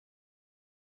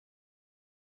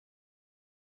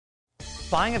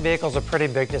Buying a vehicle is a pretty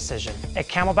big decision. At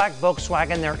Camelback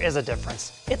Volkswagen, there is a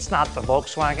difference. It's not the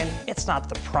Volkswagen, it's not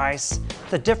the price.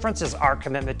 The difference is our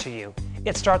commitment to you.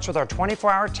 It starts with our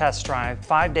 24-hour test drive,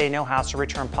 5-day no-hassle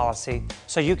return policy,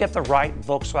 so you get the right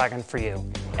Volkswagen for you.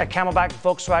 At Camelback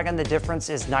Volkswagen, the difference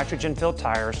is nitrogen-filled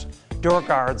tires, door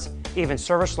guards, even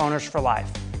service loaners for life.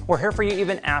 We're here for you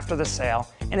even after the sale,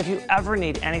 and if you ever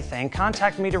need anything,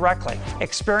 contact me directly.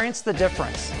 Experience the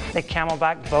difference, the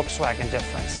Camelback Volkswagen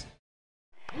difference.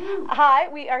 Hi,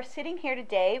 we are sitting here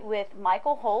today with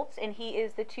Michael Holtz, and he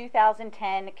is the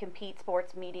 2010 Compete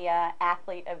Sports Media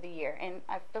Athlete of the Year. And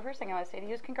the first thing I want to say to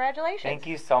you is congratulations. Thank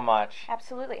you so much.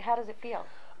 Absolutely. How does it feel?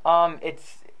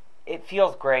 It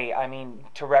feels great. I mean,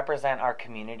 to represent our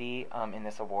community in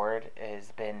this award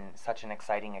has been such an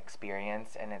exciting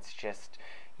experience, and it's just,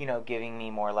 giving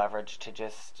me more leverage to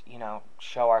just,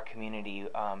 show our community,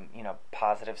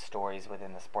 positive stories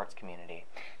within the sports community.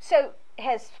 So,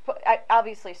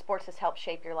 obviously sports has helped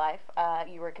shape your life.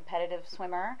 You were a competitive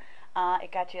swimmer.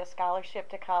 It got you a scholarship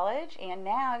to college, and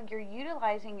now you're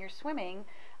utilizing your swimming.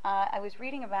 I was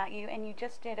reading about you, and you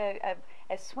just did a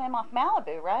swim off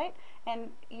Malibu, right? And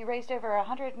you raised over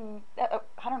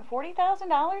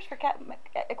 $140,000 for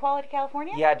Equality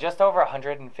California? Yeah, just over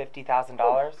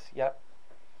 $150,000. Yep.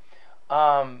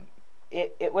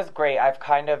 It was great. I've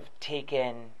kind of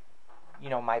taken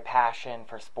my passion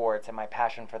for sports and my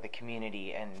passion for the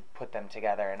community and put them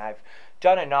together. And I've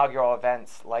done inaugural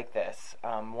events like this,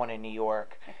 one in New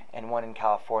York and one in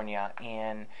California.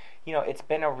 And, it's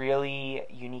been a really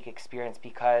unique experience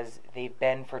because they've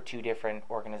been for two different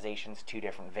organizations, two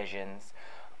different visions,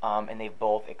 and they've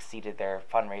both exceeded their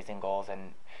fundraising goals.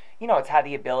 And, it's had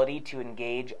the ability to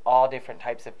engage all different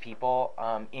types of people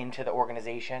into the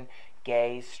organization,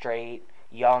 gay, straight,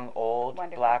 young, old,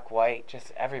 wonderful, black, white,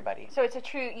 just everybody. So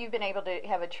you've been able to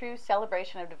have a true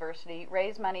celebration of diversity,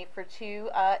 raise money for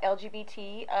two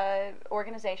LGBT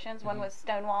organizations. Mm-hmm. One was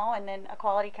Stonewall and then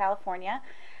Equality California.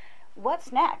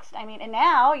 What's next? I mean, and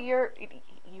now you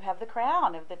have the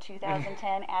crown of the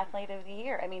 2010 Athlete of the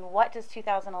Year. I mean, what does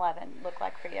 2011 look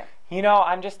like for you?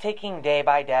 I'm just taking day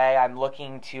by day. I'm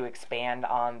looking to expand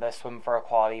on the Swim for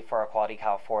Equality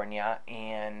California,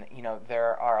 and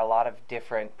there are a lot of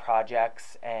different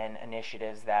projects and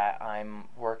initiatives that I'm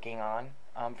working on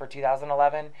for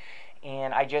 2011,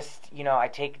 and I just I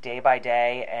take day by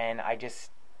day, and I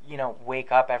just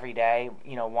wake up every day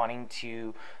wanting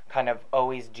to kind of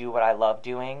always do what I love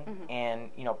doing. Mm-hmm. And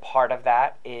part of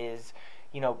that is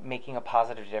making a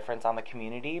positive difference on the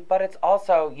community, but it's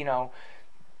also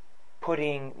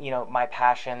putting my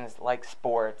passions like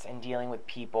sports and dealing with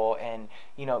people and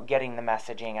getting the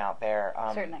messaging out there.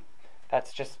 Certainly.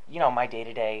 That's just my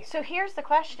day-to-day. So here's the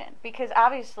question, because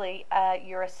obviously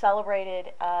you're a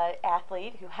celebrated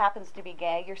athlete who happens to be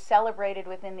gay. You're celebrated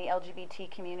within the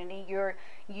LGBT community. You're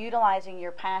utilizing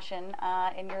your passion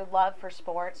and your love for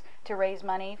sports to raise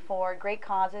money for great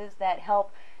causes that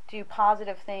help do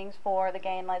positive things for the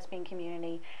gay and lesbian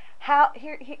community. How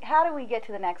do we get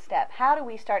to the next step? How do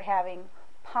we start having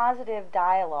positive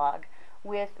dialogue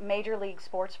with major league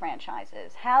sports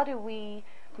franchises? How do we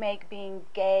make being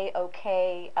gay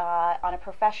okay on a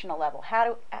professional level?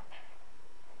 How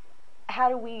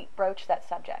do we broach that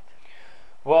subject?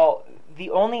 Well, the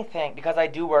only thing, because I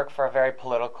do work for a very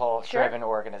political driven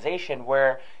organization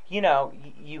where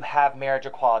you have marriage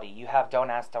equality, you have don't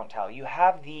ask, don't tell, you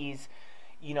have these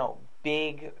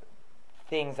big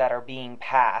things that are being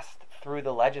passed through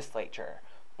the legislature,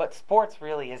 but sports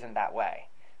really isn't that way.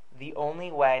 The only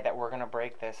way that we're going to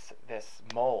break this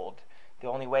mold, the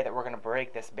only way that we're going to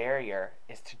break this barrier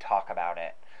is to talk about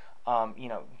it.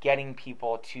 Getting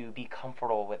people to be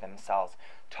comfortable with themselves,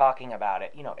 talking about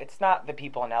it. It's not the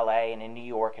people in LA and in New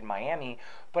York and Miami,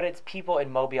 but it's people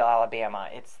in Mobile, Alabama.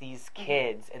 It's these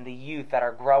kids and the youth that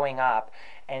are growing up,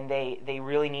 and they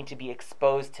really need to be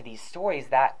exposed to these stories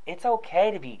that it's okay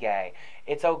to be gay.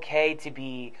 It's okay to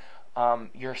be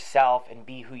yourself and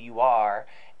be who you are.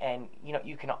 And,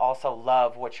 you can also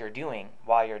love what you're doing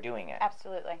while you're doing it.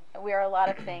 Absolutely. We are a lot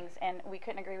of things, and we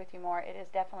couldn't agree with you more. It is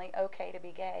definitely okay to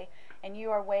be gay. And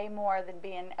you are way more than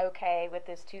being okay with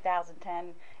this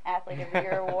 2010 Athlete of the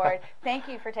Year award. Thank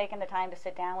you for taking the time to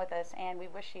sit down with us, and we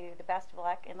wish you the best of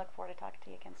luck and look forward to talking to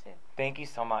you again soon. Thank you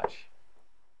so much.